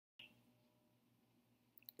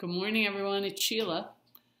Good morning, everyone. It's Sheila.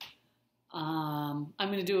 I'm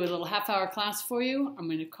going to do a little half-hour class for you. I'm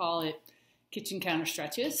going to call it Kitchen Counter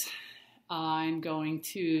Stretches. I'm going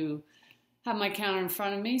to have my counter in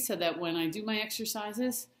front of me so that when I do my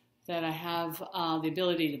exercises, that I have the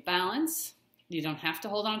ability to balance. You don't have to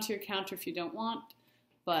hold on to your counter if you don't want,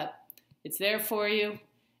 but it's there for you,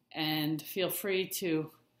 and feel free to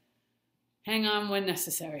hang on when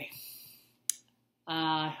necessary.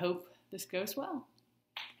 I hope this goes well.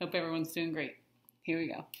 Hope everyone's doing great. Here we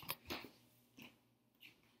go.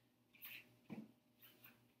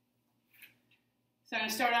 So I'm going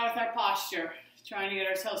to start out with our posture, trying to get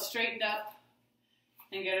ourselves straightened up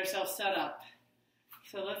and get ourselves set up.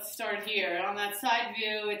 So let's start here. On that side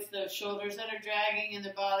view, it's the shoulders that are dragging and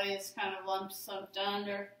the body is kind of slumped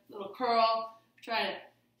under, little curl. Try to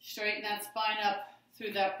straighten that spine up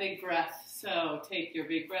through that big breath. So take your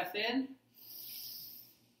big breath in.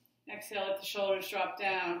 Exhale, let the shoulders drop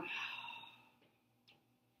down.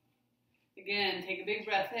 Again, take a big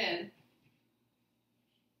breath in.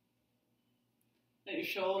 Let your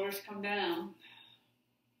shoulders come down.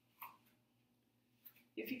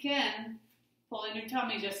 If you can, pull in your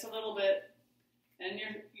tummy just a little bit and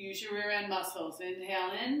use your rear end muscles.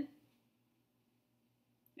 Inhale in.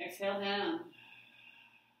 Exhale down.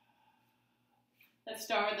 Let's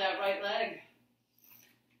start with that right leg.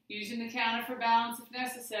 Using the counter for balance if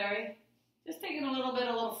necessary. Just taking a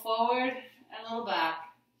little forward and a little back.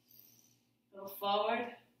 A little forward,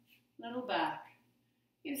 a little back.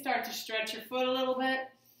 You can start to stretch your foot a little bit,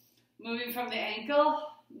 moving from the ankle,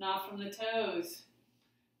 not from the toes.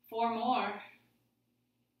 4 more.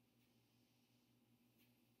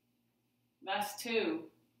 Last 2.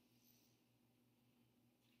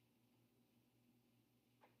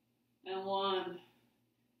 And 1.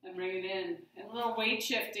 And bring it in. And a little weight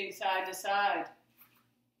shifting side to side.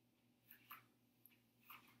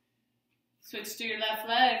 Switch to your left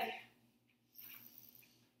leg.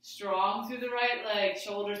 Strong through the right leg.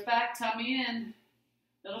 Shoulders back, tummy in.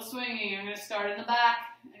 Little swinging. You're going to start in the back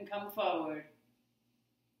and come forward.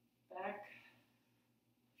 Back.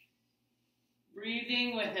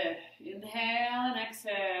 Breathing with it. Inhale and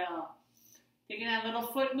exhale. Taking that little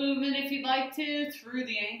foot movement if you'd like to through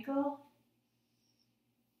the ankle.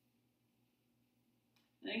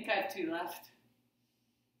 I think I have 2 left.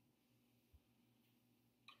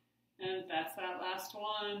 And that's that last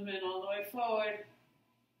one. And all the way forward.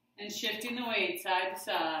 And shifting the weight side to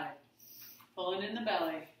side. Pulling in the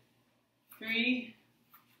belly. 3,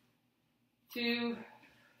 2,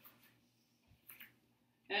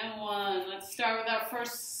 and 1. Let's start with our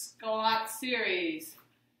first squat series.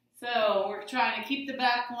 So we're trying to keep the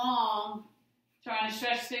back long. Trying to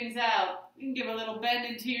stretch things out. You can give a little bend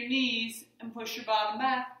into your knees and push your bottom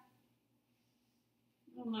back.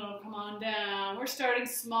 A little, come on down. We're starting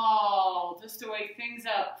small, just to wake things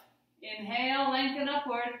up. Inhale, lengthen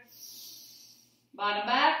upward. Bottom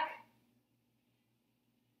back.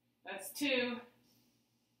 That's 2.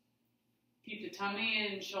 Keep the tummy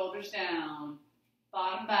in, shoulders down.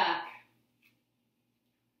 Bottom back.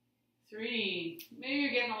 3. Maybe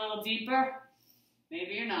you're getting a little deeper.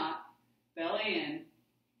 Maybe you're not. Belly in.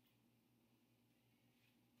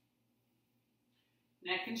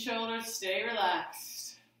 Neck and shoulders stay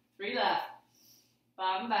relaxed. 3 left.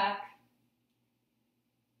 Bottom back.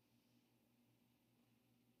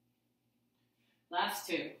 Last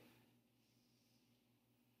 2.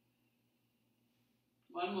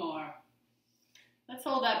 1 more. Let's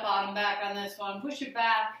hold that bottom back on this one. Push it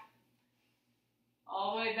back.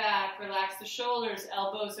 All the way back. Relax the shoulders.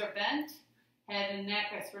 Elbows are bent. Head and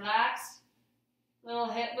neck is relaxed. Little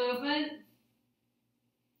hip movement.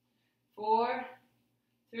 4,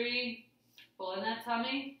 3, pull in that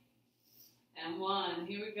tummy. And 1.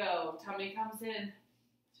 Here we go. Tummy comes in.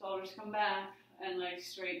 Shoulders come back. And legs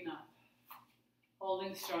straighten up.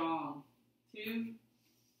 Holding strong. 2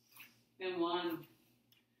 and 1.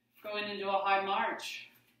 Going into a high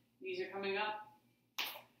march. Knees are coming up.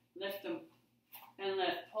 Lift them. And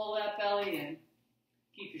lift. Pull that belly in.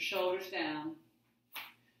 Keep your shoulders down.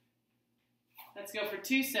 Let's go for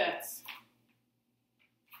 2 sets.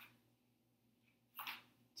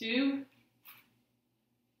 2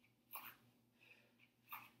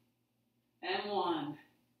 and 1.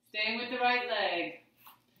 Staying with the right leg.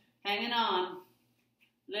 Hanging on.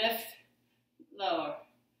 Lift, lower.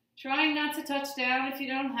 Trying not to touch down if you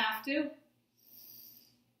don't have to.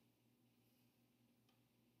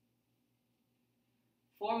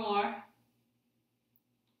 4 more.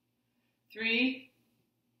 3,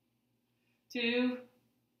 2,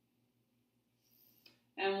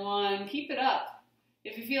 and 1. Keep it up.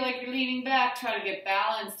 If you feel like you're leaning back, try to get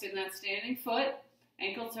balanced in that standing foot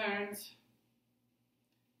Ankle turns.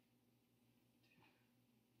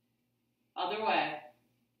 Other way.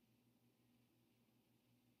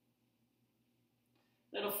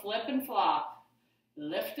 Little flip and flop.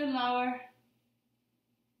 Lift and lower.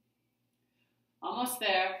 Almost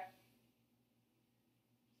there.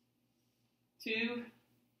 2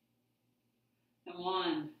 and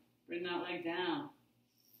 1. Bring that leg down.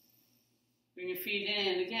 Bring your feet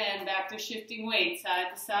in. Again, back to shifting weight, side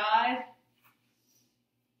to side.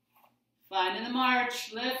 Finding the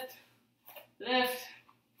march. Lift, lift.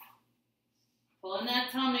 Pulling that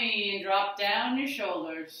tummy and drop down your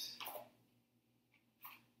shoulders.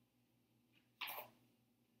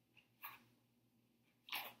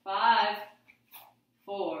 Five,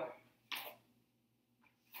 4,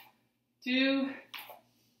 2,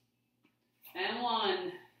 and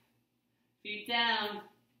 1. Feet down,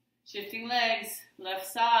 shifting legs,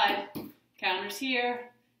 left side, counters here,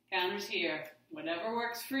 counters here. Whatever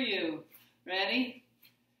works for you. Ready?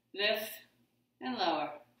 Lift and lower.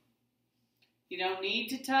 You don't need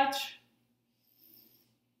to touch.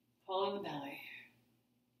 Pull in the belly.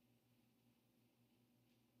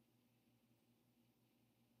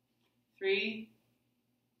 Three,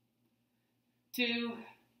 2,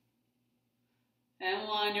 and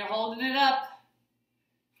 1. You're holding it up.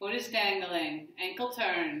 Foot is dangling. Ankle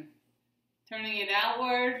turn. Turning it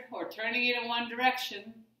outward or turning it in one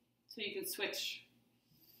direction so you can switch.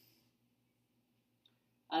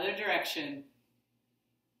 Other direction.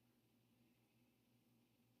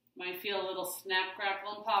 Might feel a little snap,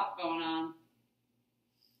 crackle, and pop going on.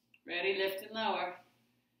 Ready, lift and lower.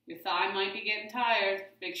 Your thigh might be getting tired.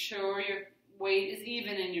 Make sure your weight is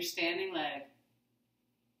even in your standing leg.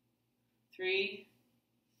 3,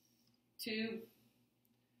 2,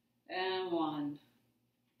 and 1.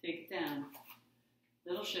 Take it down.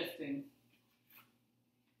 Little shifting.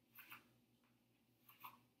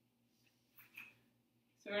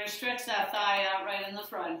 So we're going to stretch that thigh out right in the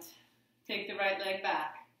front. Take the right leg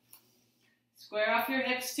back. Square off your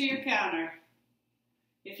hips to your counter.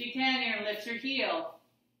 If you can here, lift your heel.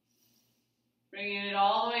 Bringing it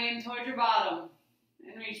all the way in toward your bottom.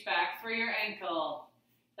 And reach back for your ankle.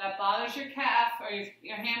 If that bothers your calf or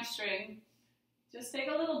your hamstring, just take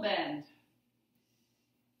a little bend.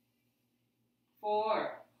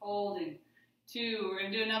 4, holding. 2, we're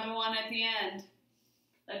going to do another one at the end.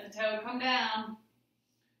 Let the toe come down.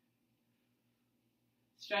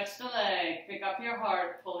 Stretch the leg, pick up your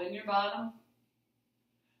heart, pull in your bottom.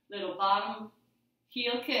 Little bottom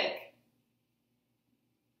heel kick.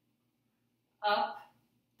 Up,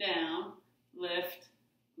 down, lift,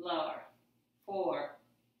 lower. 4,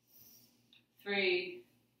 3,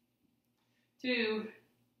 2,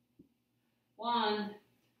 1.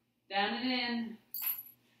 Down and in.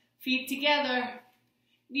 Feet together,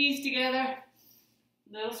 knees together.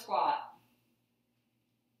 Little squat.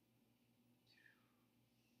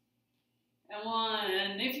 And 1,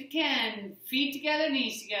 and if you can, feet together,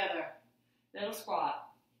 knees together. Little squat.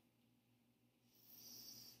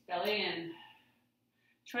 Belly in.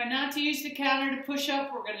 Try not to use the counter to push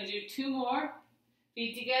up. We're going to do 2 more.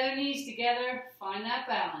 Feet together, knees together. Find that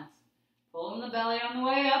balance. Pull in the belly on the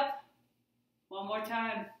way up. 1 more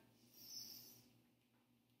time.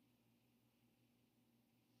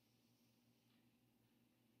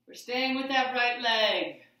 We're staying with that right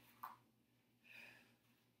leg.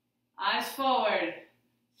 Eyes forward.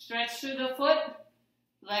 Stretch through the foot.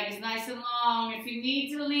 Leg is nice and long. If you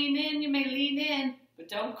need to lean in, you may lean in, but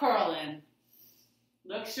don't curl in.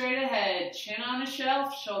 Look straight ahead. Chin on a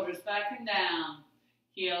shelf, shoulders back and down.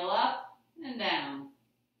 Heel up and down.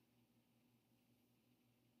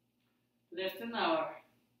 Lift and lower.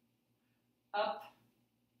 Up.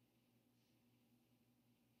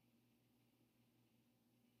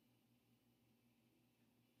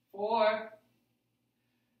 Four,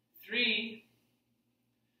 3,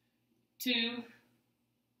 2,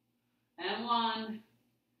 and 1.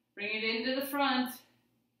 Bring it into the front.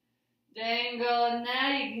 Dangle, and now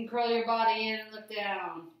you can curl your body in and look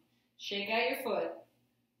down. Shake out your foot.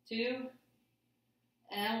 2,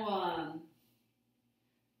 and 1.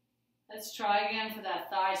 Let's try again for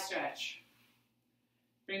that thigh stretch.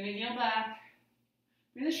 Bring the heel back.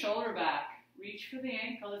 Bring the shoulder back. Reach for the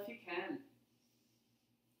ankle if you can.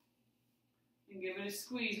 And give it a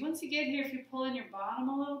squeeze. Once you get here, if you pull in your bottom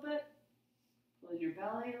a little bit, pull in your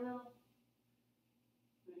belly a little.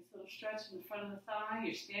 Nice little stretch in the front of the thigh.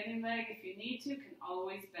 Your standing leg, if you need to, can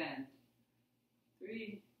always bend.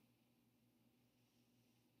 3,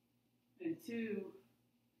 and 2.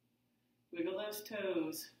 Wiggle those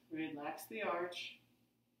toes. Relax the arch.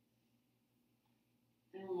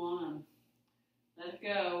 And 1. Let it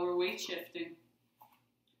go. We're weight shifting.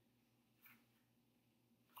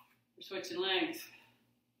 switching legs.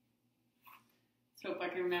 Let's hope I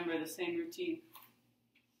can remember the same routine.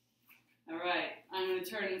 All right, I'm going to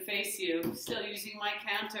turn and face you, still using my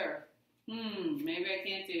counter. Maybe I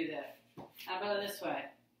can't do that. How about this way?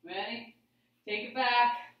 Ready? Take it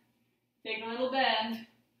back. Take a little bend.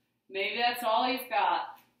 Maybe that's all you've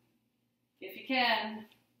got. If you can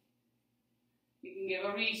give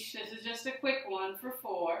a reach. This is just a quick one for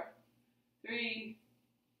 4, 3,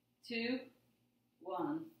 2,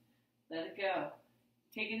 1. Let it go.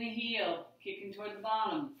 Taking the heel, kicking toward the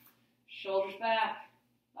bottom. Shoulders back,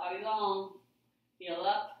 body long. Heel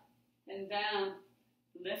up and down.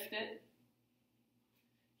 Lift it.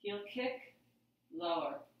 Heel kick,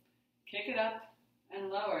 lower. Kick it up and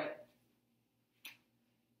lower it.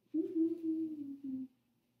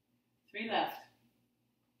 3 left.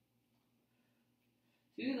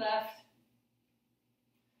 2 left.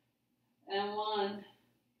 And 1.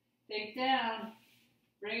 Take down.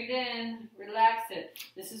 Bring it in. Relax it.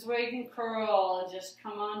 This is where you can curl and just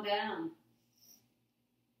come on down.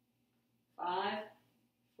 5,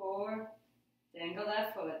 4. Dangle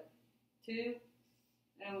that foot. 2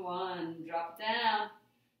 and 1. Drop it down.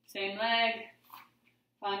 Same leg.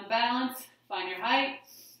 Find balance. Find your height.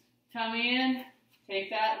 Tummy in.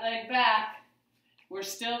 Take that leg back. We're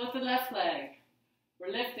still with the left leg.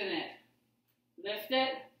 We're lifting it. Lift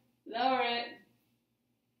it. Lower it.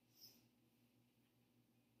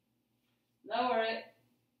 Lower it.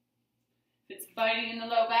 If it's biting in the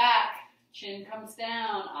low back, chin comes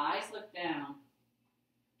down, eyes look down.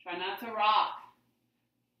 Try not to rock.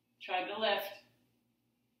 Try to lift.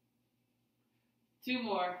 2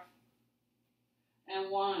 more. And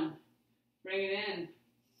 1. Bring it in.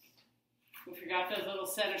 We forgot those little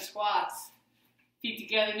center squats. Feet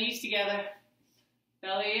together, knees together.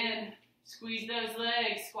 Belly in. Squeeze those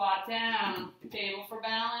legs. Squat down. Table for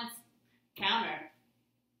balance. Counter.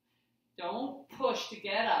 Don't push to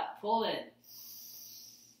get up. Pull it.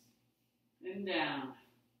 And down.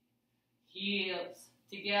 Heels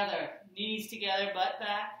together. Knees together. Butt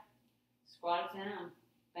back. Squat it down.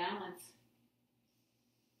 Balance.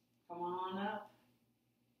 Come on up.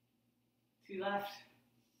 2 left.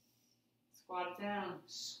 Squat it down.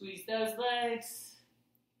 Squeeze those legs.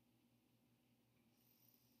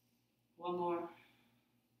 1 more.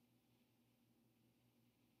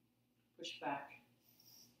 Push back.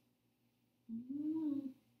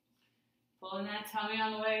 Pulling that tummy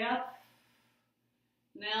on the way up.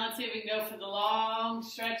 Now let's see if we can go for the long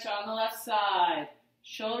stretch on the left side.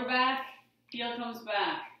 Shoulder back, heel comes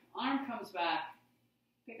back, arm comes back.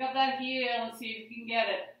 Pick up that heel and see if you can get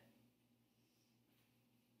it.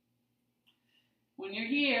 When you're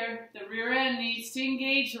here, the rear end needs to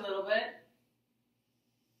engage a little bit.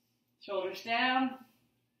 Shoulders down,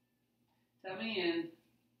 tummy in.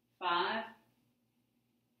 5,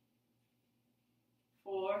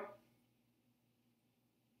 4,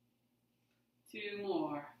 2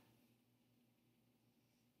 more.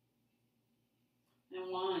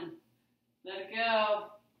 And 1. Let it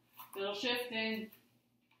go. Little shifting.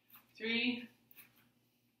 3.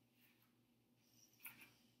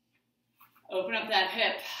 Open up that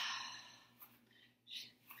hip.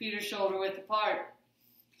 Feet are shoulder width apart.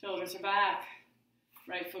 Shoulders are back.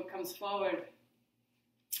 Right foot comes forward.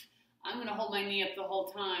 I'm going to hold my knee up the whole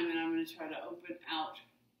time and I'm going to try to open out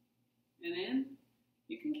and in.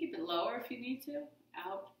 You can keep it lower if you need to.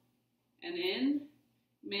 Out and in.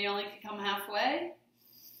 You may only come halfway,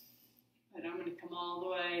 but I'm going to come all the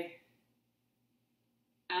way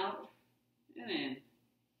out and in.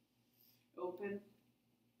 Open,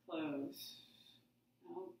 close,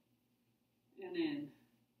 out and in.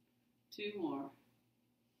 2 more.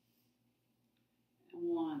 And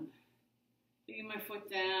 1. Taking my foot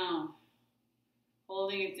down,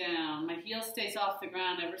 holding it down. My heel stays off the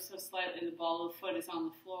ground ever so slightly. The ball of the foot is on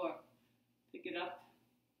the floor. Pick it up,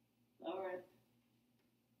 lower it.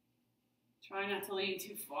 Try not to lean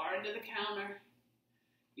too far into the counter.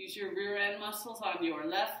 Use your rear end muscles on your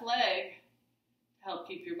left leg to help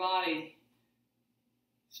keep your body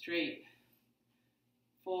straight.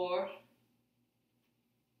 4.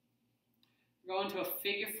 We're going to a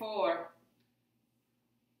figure 4.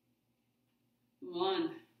 1.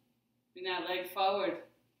 Bring that leg forward.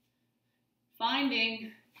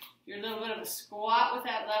 Finding your little bit of a squat with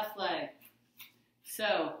that left leg.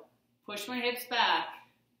 So, push my hips back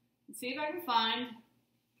and see if I can find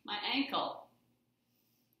my ankle.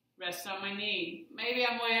 Rest on my knee. Maybe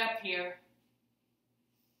I'm way up here.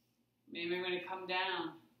 Maybe I'm going to come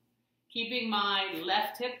down. Keeping my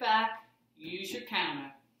left hip back, use your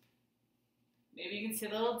counter. Maybe you can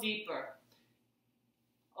sit a little deeper.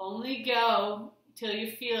 Only go till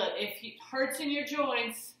you feel it. If it hurts in your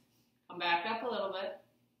joints, Come back up a little bit.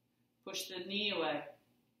 Push the knee away.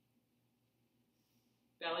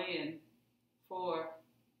 Belly in. 4,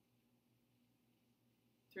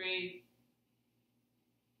 3,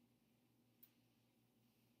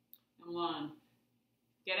 and 1.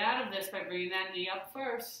 Get out of this by bringing that knee up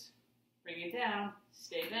first. Bring it down.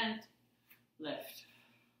 Stay bent. Lift.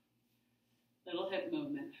 Little hip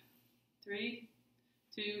movement. 3,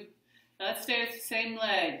 2. Let's stay with the same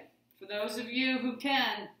leg. For those of you who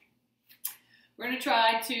can, we're going to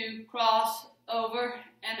try to cross over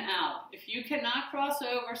and out. If you cannot cross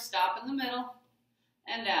over, stop in the middle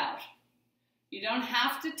and out. You don't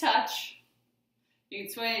have to touch. You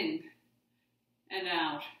can swing and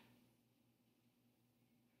out.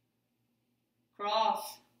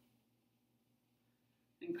 Cross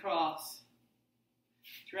and cross.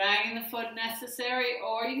 Dragging the foot necessary,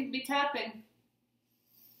 or you can be tapping.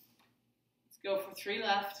 Let's go for 3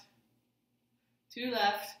 left, 2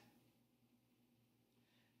 left,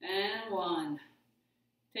 and 1.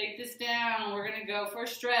 Take this down. We're going to go for a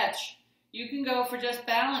stretch. You can go for just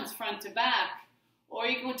balance front to back, or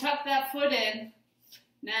you can tuck that foot in.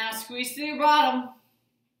 Now squeeze to your bottom,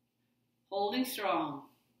 holding strong.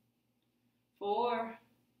 4,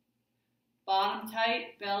 bottom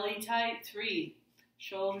tight, belly tight. 3,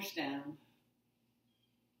 shoulders down.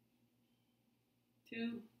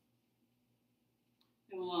 2,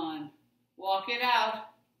 and 1. Walk it out.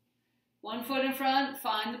 1 foot in front,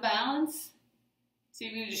 find the balance. See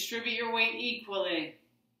if you can distribute your weight equally.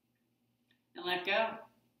 And let go.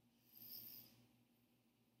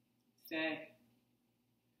 Stay.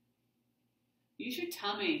 Use your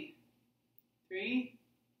tummy. 3,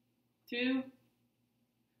 2,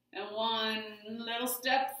 and 1. Little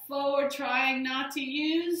step forward, trying not to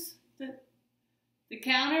use the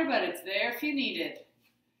counter, but it's there if you need it.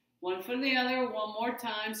 1 foot in the other, 1 more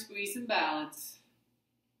time, squeeze and balance.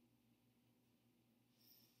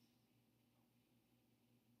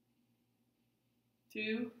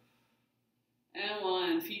 2, and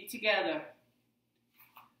 1. Feet together.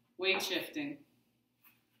 Weight shifting.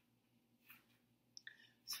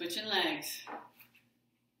 Switching legs.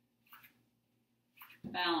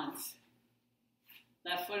 Balance.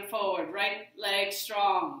 Left foot forward. Right leg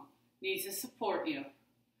strong. Needs to support you.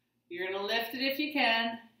 You're going to lift it if you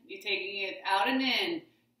can. You're taking it out and in.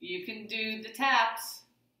 You can do the taps.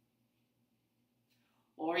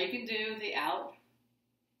 Or you can do the out.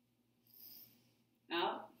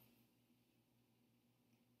 Out.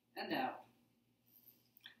 And out.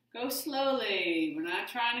 Go slowly. We're not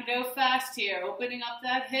trying to go fast here. Opening up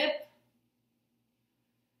that hip.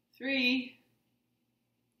 3,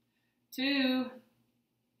 2,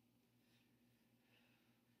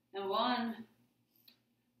 and 1.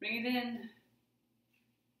 Bring it in.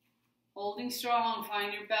 Holding strong.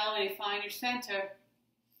 Find your belly. Find your center.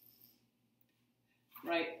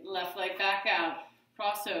 Right, left leg back out.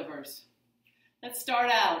 Crossovers. Let's start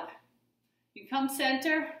out. You come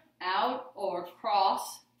center, out, or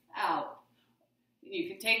cross, out. You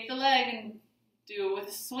can take the leg and do it with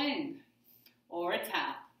a swing or a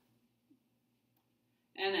tap.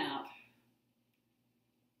 And out.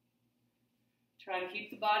 Try to keep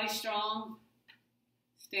the body strong.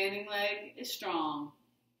 Standing leg is strong.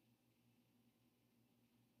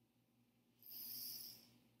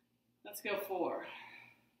 Let's go 4,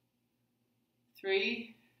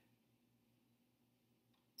 3,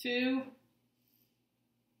 2,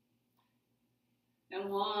 and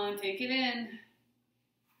 1. Take it in.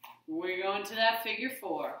 We're going to that figure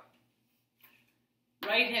 4.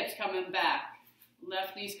 Right hip's coming back.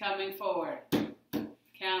 Left knee's coming forward.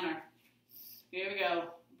 Counter. Here we go.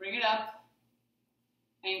 Bring it up.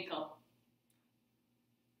 Ankle.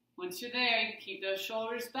 Once you're there, you keep those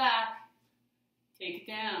shoulders back. Take it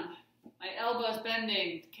down. My elbow's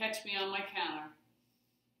bending to catch me on my counter.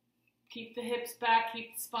 Keep the hips back,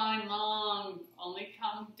 keep the spine long. Only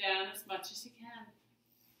come down as much as you can.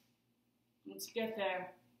 Once you get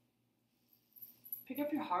there, pick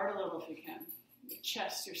up your heart a little if you can. Your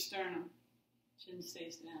chest, your sternum. Chin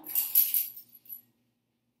stays down.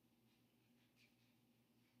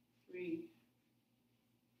 3,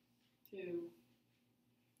 2,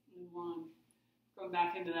 and 1. Going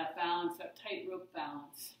back into that balance, that tightrope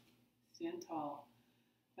balance. Stand tall.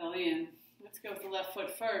 Belly in. Let's go with the left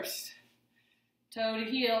foot first. Toe to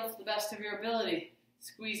heel to the best of your ability.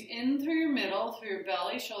 Squeeze in through your middle, through your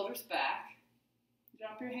belly, shoulders back.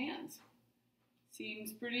 Drop your hands.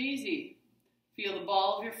 Seems pretty easy. Feel the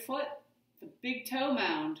ball of your foot, the big toe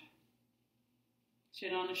mound.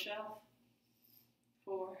 Chin on the shelf.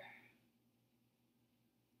 4.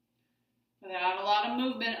 Without a lot of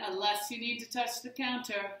movement, unless you need to touch the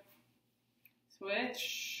counter.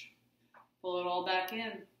 Switch. Pull it all back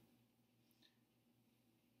in.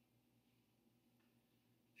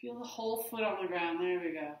 Feel the whole foot on the ground. There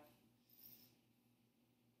we go.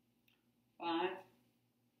 5,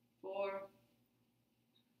 4,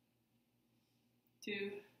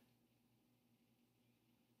 2,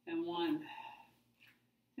 and 1.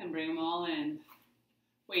 And bring them all in.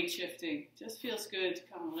 Weight shifting. Just feels good to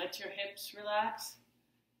kind of let your hips relax.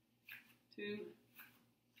 2,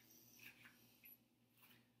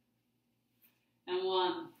 and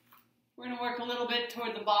 1. We're going to work a little bit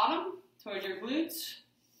toward the bottom, toward your glutes.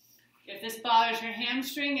 If this bothers your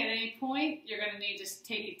hamstring at any point, you're going to need to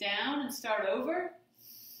take it down and start over.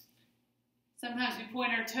 Sometimes we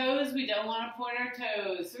point our toes. We don't want to point our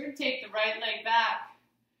toes. So we're going to take the right leg back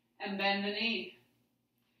and bend the knee.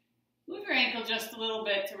 Move your ankle just a little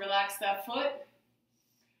bit to relax that foot.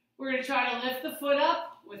 We're going to try to lift the foot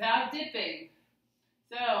up without dipping.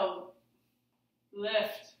 So,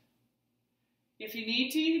 lift. If you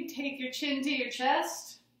need to, you can take your chin to your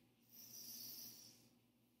chest.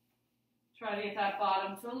 Try to get that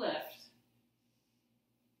bottom to lift.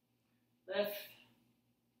 Lift.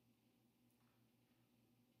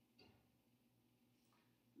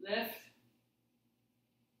 Lift.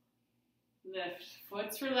 Lift.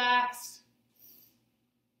 Foot's relaxed.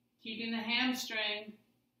 Keeping the hamstring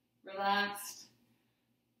relaxed.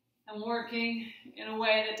 And working in a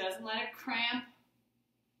way that doesn't let it cramp.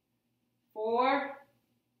 4,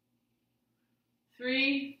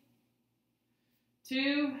 3,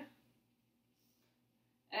 2,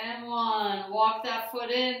 and 1. Walk that foot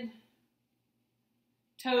in.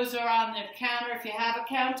 Toes are on the counter if you have a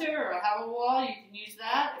counter or have a wall. You can use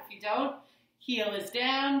that. If you don't, heel is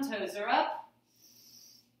down, toes are up.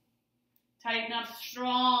 Tighten up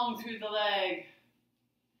strong through the leg.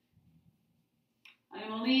 I'm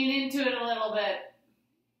going to lean into it a little bit.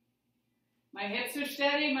 My hips are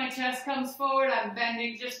steady, my chest comes forward. I'm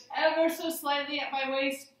bending just ever so slightly at my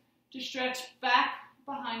waist to stretch back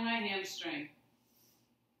behind my hamstring.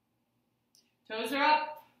 Toes are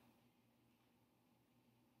up.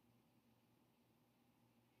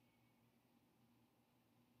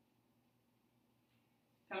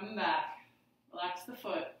 Coming back. Relax the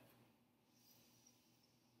foot.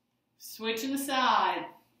 Switching the side.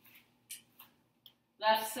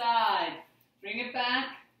 Left side. Bring it back.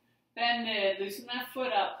 Bend it. Loosen that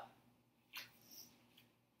foot up.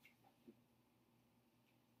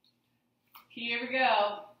 Here we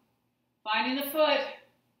go. Finding the foot.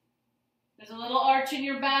 There's a little arch in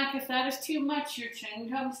your back. If that is too much, your chin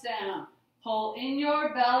comes down. Pull in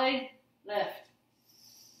your belly. Lift.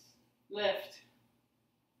 Lift.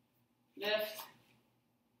 Lift.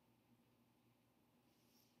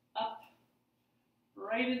 Up.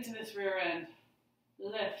 Right into this rear end.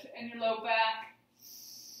 Lift. And your low back.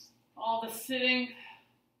 All the sitting.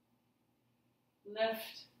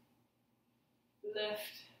 Lift. Lift.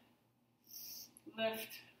 Lift.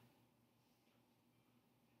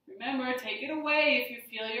 Remember, take it away if you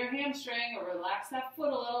feel your hamstring or relax that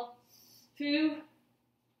foot a little. 2,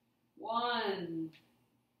 1.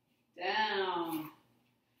 Down.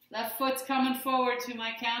 Left foot's coming forward to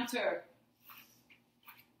my counter.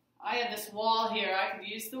 I have this wall here. I could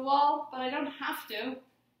use the wall, but I don't have to.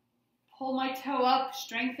 Pull my toe up,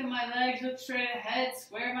 strengthen my legs, look straight ahead,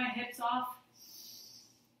 square my hips off.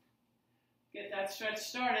 Get that stretch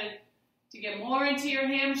started. To get more into your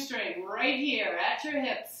hamstring, right here at your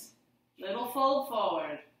hips. Little fold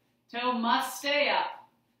forward. Toe must stay up.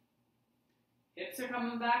 Hips are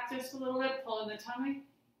coming back just a little bit, pulling the tummy.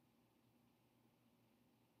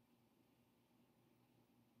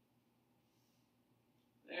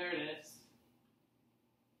 There it is.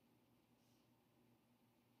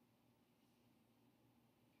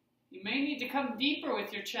 You may need to come deeper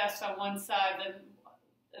with your chest on one side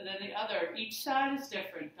than the other. Each side is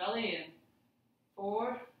different. Belly in.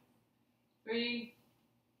 4, 3,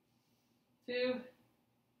 2,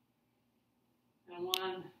 and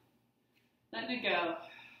 1. Letting it go.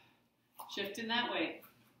 Shifting that weight.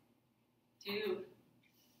 2,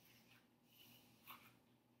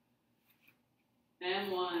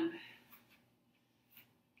 and 1.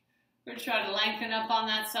 We're going to try to lengthen up on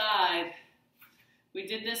that side. We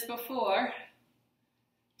did this before.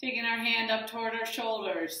 Taking our hand up toward our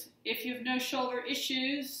shoulders. If you have no shoulder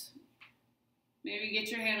issues, maybe get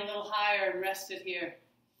your hand a little higher and rest it here.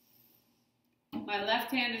 My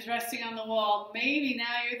left hand is resting on the wall. Maybe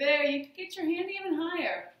now you're there, you can get your hand even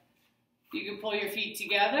higher. You can pull your feet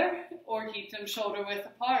together or keep them shoulder width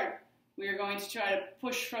apart. We are going to try to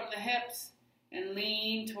push from the hips and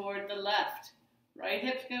lean toward the left. Right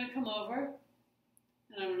hip's going to come over,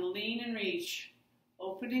 and I'm going to lean and reach,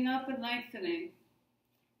 opening up and lengthening.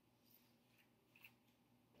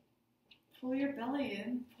 pull your belly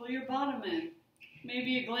in, pull your bottom in.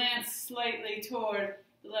 Maybe a glance slightly toward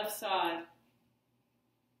the left side.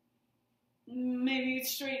 Maybe you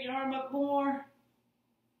straighten your arm up more.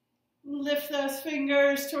 Lift those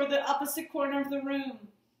fingers toward the opposite corner of the room.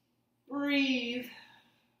 Breathe.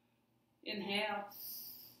 Inhale.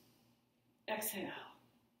 Exhale.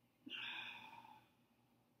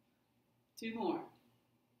 2 more.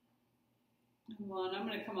 1. I'm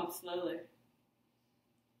going to come up slowly.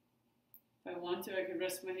 If I want to, I could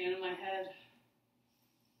rest my hand on my head.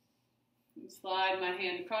 And slide my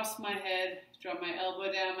hand across my head. Drop my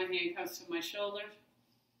elbow down. My hand comes to my shoulder.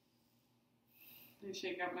 And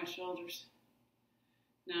shake out my shoulders.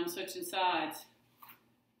 Now I'm switching sides.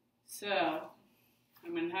 So,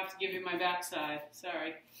 I'm going to have to give you my back side.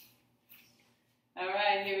 Sorry.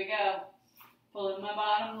 Alright, here we go. Pulling my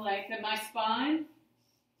bottom, lengthen my spine.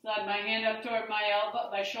 Slide my hand up toward my elbow,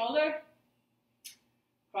 my shoulder.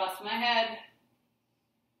 Cross my head.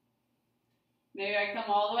 Maybe I come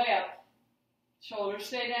all the way up. Shoulders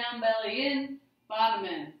stay down, belly in, bottom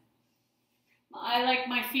in. I like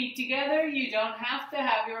my feet together. You don't have to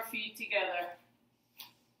have your feet together.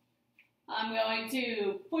 I'm going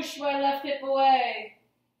to push my left hip away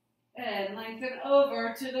and lengthen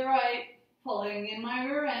over to the right, pulling in my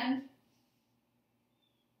rear end.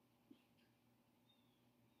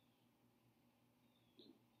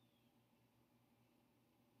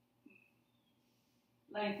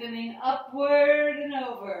 Lengthening upward and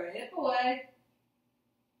over, hip away.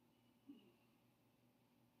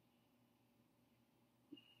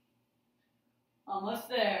 Almost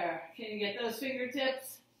there. Can you get those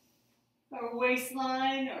fingertips or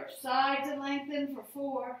waistline or side to lengthen for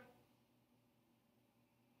 4?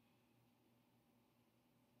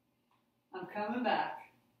 I'm coming back.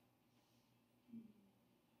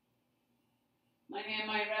 My hand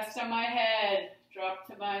might rest on my head. Drop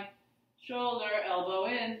to my shoulder, elbow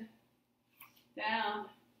in, down,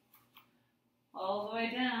 all the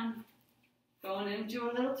way down. Going into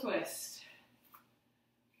a little twist.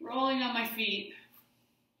 Rolling on my feet.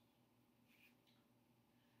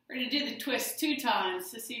 We're going to do the twist 2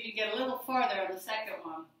 times to see if you get a little farther on the second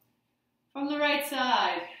one. From the right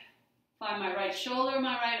side, find my right shoulder,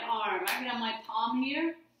 my right arm. I can have my palm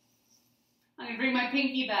here. I'm going to bring my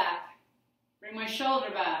pinky back. Bring my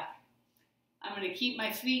shoulder back. I'm going to keep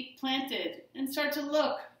my feet planted and start to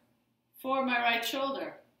look for my right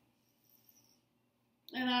shoulder.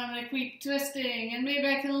 And I'm going to keep twisting, and maybe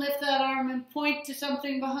I can lift that arm and point to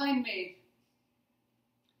something behind me.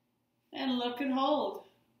 And look and hold.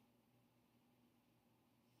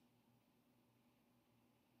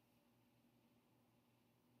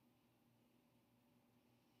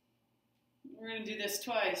 We're going to do this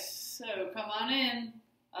twice. So come on in,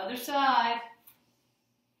 other side,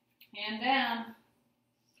 hand down,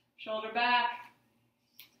 shoulder back.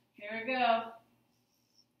 Here we go.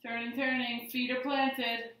 Turning, turning, feet are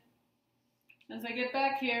planted. As I get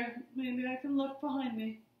back here, maybe I can look behind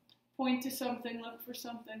me. Point to something, look for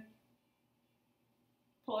something.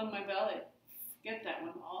 Pull in my belly. Get that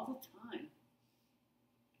one all the time.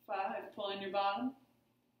 5, pull in your bottom.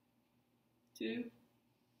 2,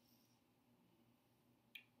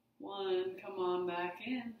 1, come on back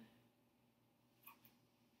in.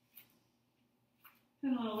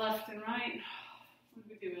 And a little left and right. What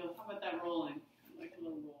do we do? How about that rolling? I like a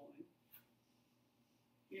little rolling.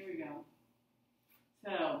 Here we go.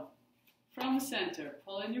 So, from the center,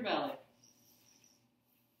 pull in your belly.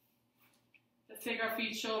 Let's take our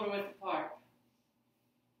feet shoulder width apart.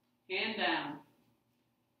 Hand down.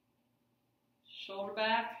 Shoulder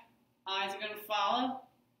back. Eyes are going to follow.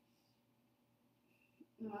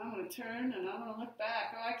 And I'm going to turn and I'm going to look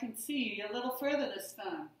back. Oh, I can see a little further this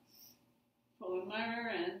time. Pull in my rear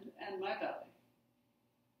end and my belly.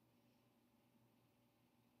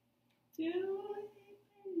 2,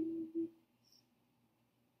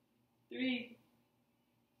 3,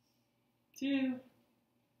 2.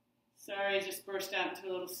 Sorry, I just burst out into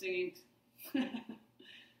a little singing.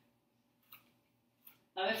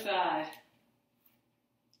 Other side.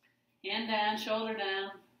 Hand down, shoulder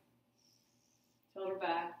down. Shoulder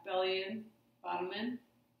back, belly in, bottom in.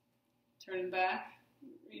 Turning back,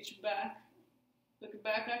 reaching back. Looking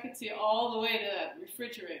back, I can see all the way to that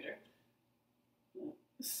refrigerator.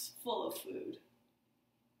 It's full of food.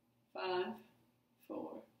 5,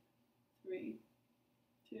 4, 3,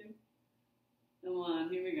 2, and 1.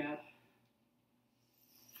 Here we go.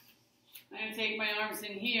 I'm going to take my arms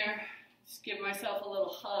in here. Just give myself a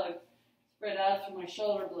little hug. Spread out through my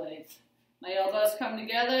shoulder blades. My elbows come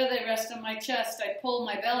together. They rest on my chest. I pull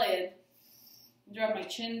my belly in. Drop my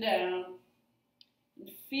chin down. And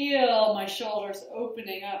feel my shoulders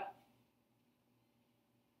opening up.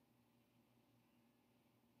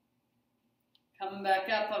 Coming back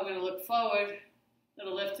up, I'm going to look forward.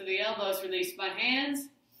 Little lift to the elbows, release my hands.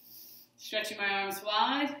 Stretching my arms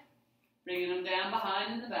wide, bringing them down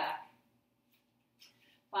behind in the back.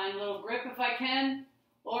 Find a little grip if I can,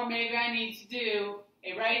 or maybe I need to do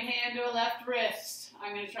a right hand to a left wrist.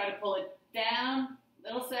 I'm going to try to pull it down,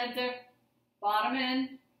 little center, bottom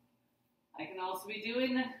in. I can also be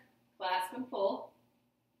doing the clasp and pull.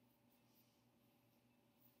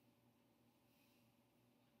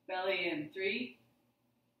 Belly in, 3,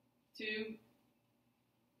 2,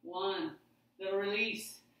 1. Little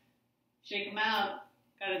release. Shake them out.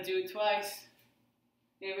 Got to do it twice.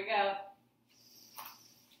 Here we go.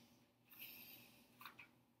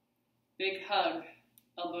 Big hug.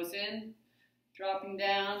 Elbows in, dropping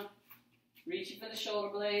down, reaching for the shoulder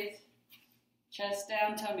blades, chest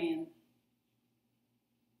down, tummy in.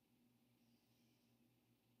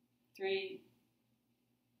 3,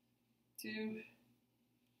 2,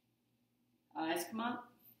 eyes come up,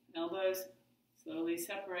 elbows slowly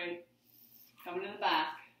separate, coming to the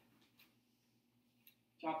back,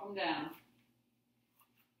 drop them down.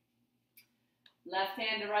 Left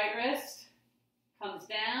hand to right wrist, comes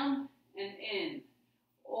down and in.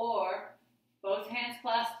 Or both hands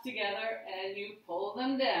clasped together and you pull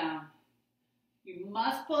them down. You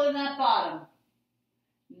must pull in that bottom.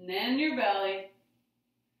 And then your belly.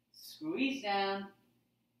 Squeeze down.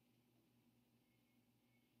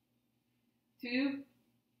 2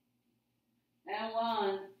 and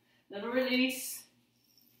 1. Little release.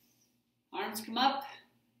 Arms come up,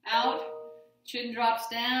 out. Chin drops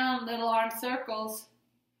down. Little arm circles.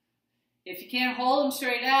 If you can't hold them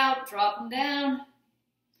straight out, drop them down.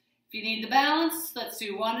 If you need the balance, let's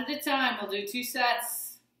do 1 at a time. We'll do 2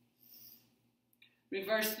 sets.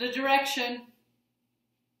 Reverse the direction.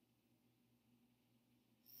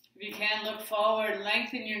 If you can, look forward,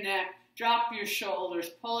 lengthen your neck, drop your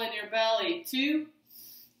shoulders, pull in your belly. 2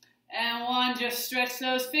 and 1. Just stretch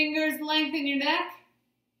those fingers, lengthen your neck.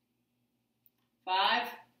 5,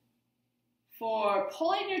 4.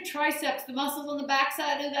 Pull in your triceps, the muscles on the back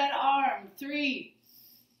side of that arm. 3,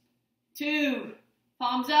 2.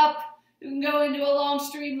 Palms up. You can go into a long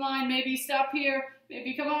streamline. Maybe stop here.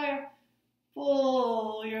 Maybe come higher.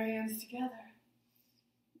 Pull your hands together.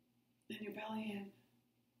 And your belly in.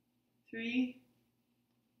 3,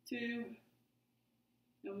 2,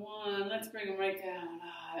 and 1. Let's bring them right down.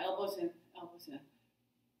 Elbows in, elbows in.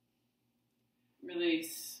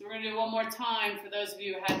 Release. We're going to do one more time for those of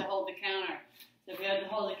you who had to hold the counter. So if you had to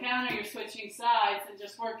hold the counter, you're switching sides and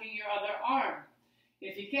just working your other arm.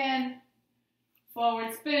 If you can,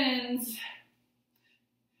 forward spins.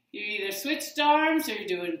 You either switched arms or you're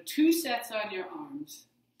doing 2 sets on your arms.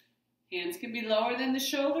 Hands can be lower than the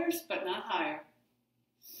shoulders, but not higher.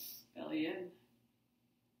 Belly in.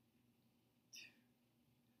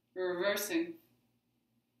 We're reversing.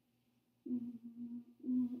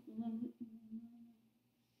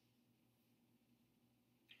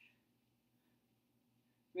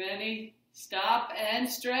 Ready? Stop and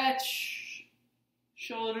stretch.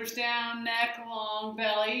 Shoulders down, neck long,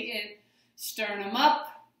 belly in. Sternum up.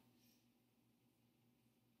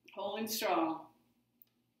 Holding strong.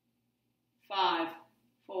 5,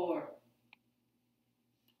 4.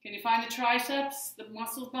 Can you find the triceps, the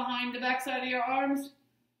muscles behind the backside of your arms?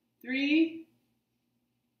 3,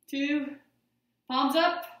 2, palms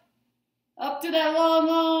up. Up to that long,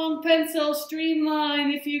 long pencil streamline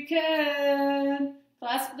if you can.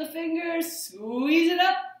 Clasp the fingers, squeeze it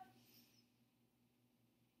up.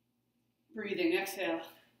 Breathing, exhale,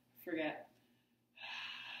 forget.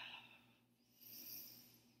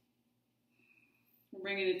 We're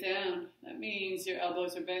bringing it down. That means your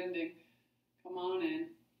elbows are bending. Come on in.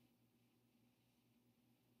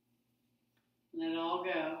 Let it all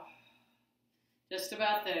go. Just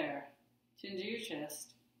about there. Chin to your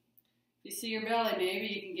chest. If you see your belly, maybe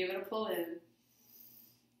you can give it a pull in.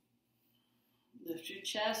 Lift your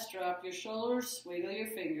chest, drop your shoulders, wiggle your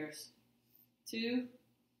fingers. 2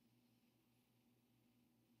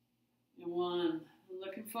 and 1.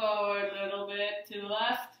 Looking forward a little bit to the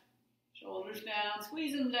left. Shoulders down,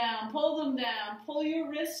 squeeze them down, pull your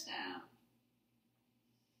wrists down.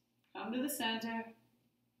 Come to the center.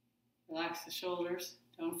 Relax the shoulders,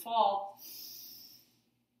 don't fall.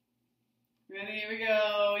 Ready, here we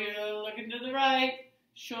go. You're looking to the right.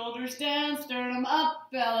 Shoulders down, sternum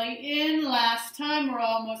up, belly in. Last time, we're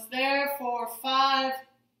almost there. 4, 5.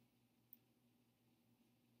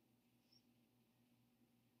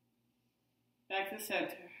 Back to the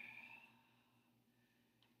center.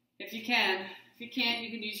 If you can. If you can't,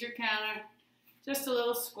 you can use your counter. Just a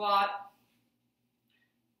little squat.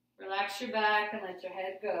 Relax your back and let your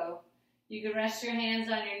head go. You can rest your hands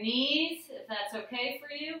on your knees if that's okay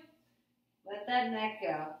for you. Let that neck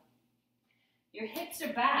go. Your hips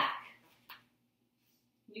are back.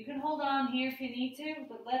 You can hold on here if you need to,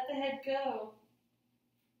 but let the head go.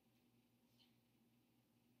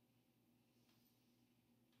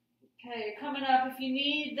 Okay, you're coming up. If you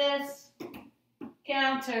need this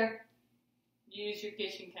counter, use your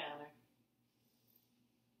kitchen counter.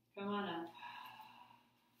 Come on up.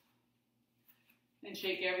 And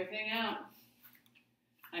shake everything out.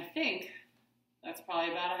 I think that's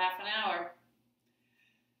probably about a half an hour.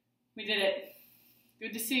 We did it.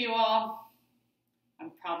 Good to see you all. I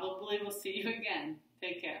probably will see you again.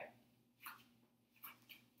 Take care.